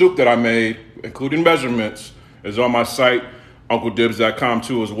to this soup that I made, including measurements, is on my site, UncleDibbz.com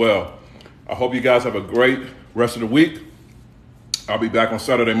too as well. I hope you guys have a great rest of the week. I'll be back on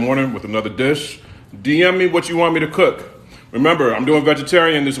Saturday morning with another dish. DM me what you want me to cook. Remember, I'm doing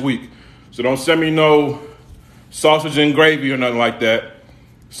vegetarian this week, so don't send me no sausage and gravy or nothing like that.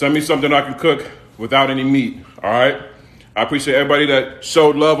 Send me something I can cook without any meat, all right? I appreciate everybody that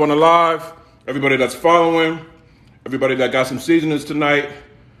showed love on the live, everybody that's following, everybody that got some seasonings tonight.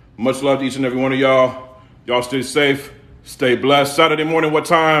 Much love to each and every one of y'all. Y'all stay safe, stay blessed. Saturday morning, what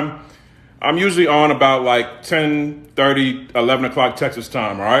time? I'm usually on about like 10:30, 11 o'clock Texas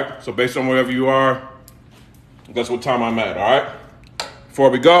time, all right? So based on wherever you are, that's what time I'm at, all right? Before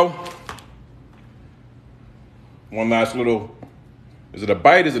we go, one last little, is it a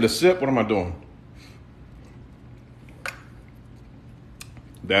bite? Is it a sip? What am I doing?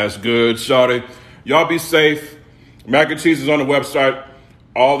 That's good, shawty. Y'all be safe. Mac and cheese is on the website.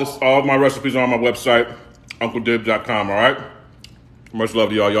 All of my recipes are on my website, UncleDibbz.com, all right? Much love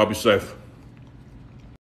to y'all. Y'all be safe.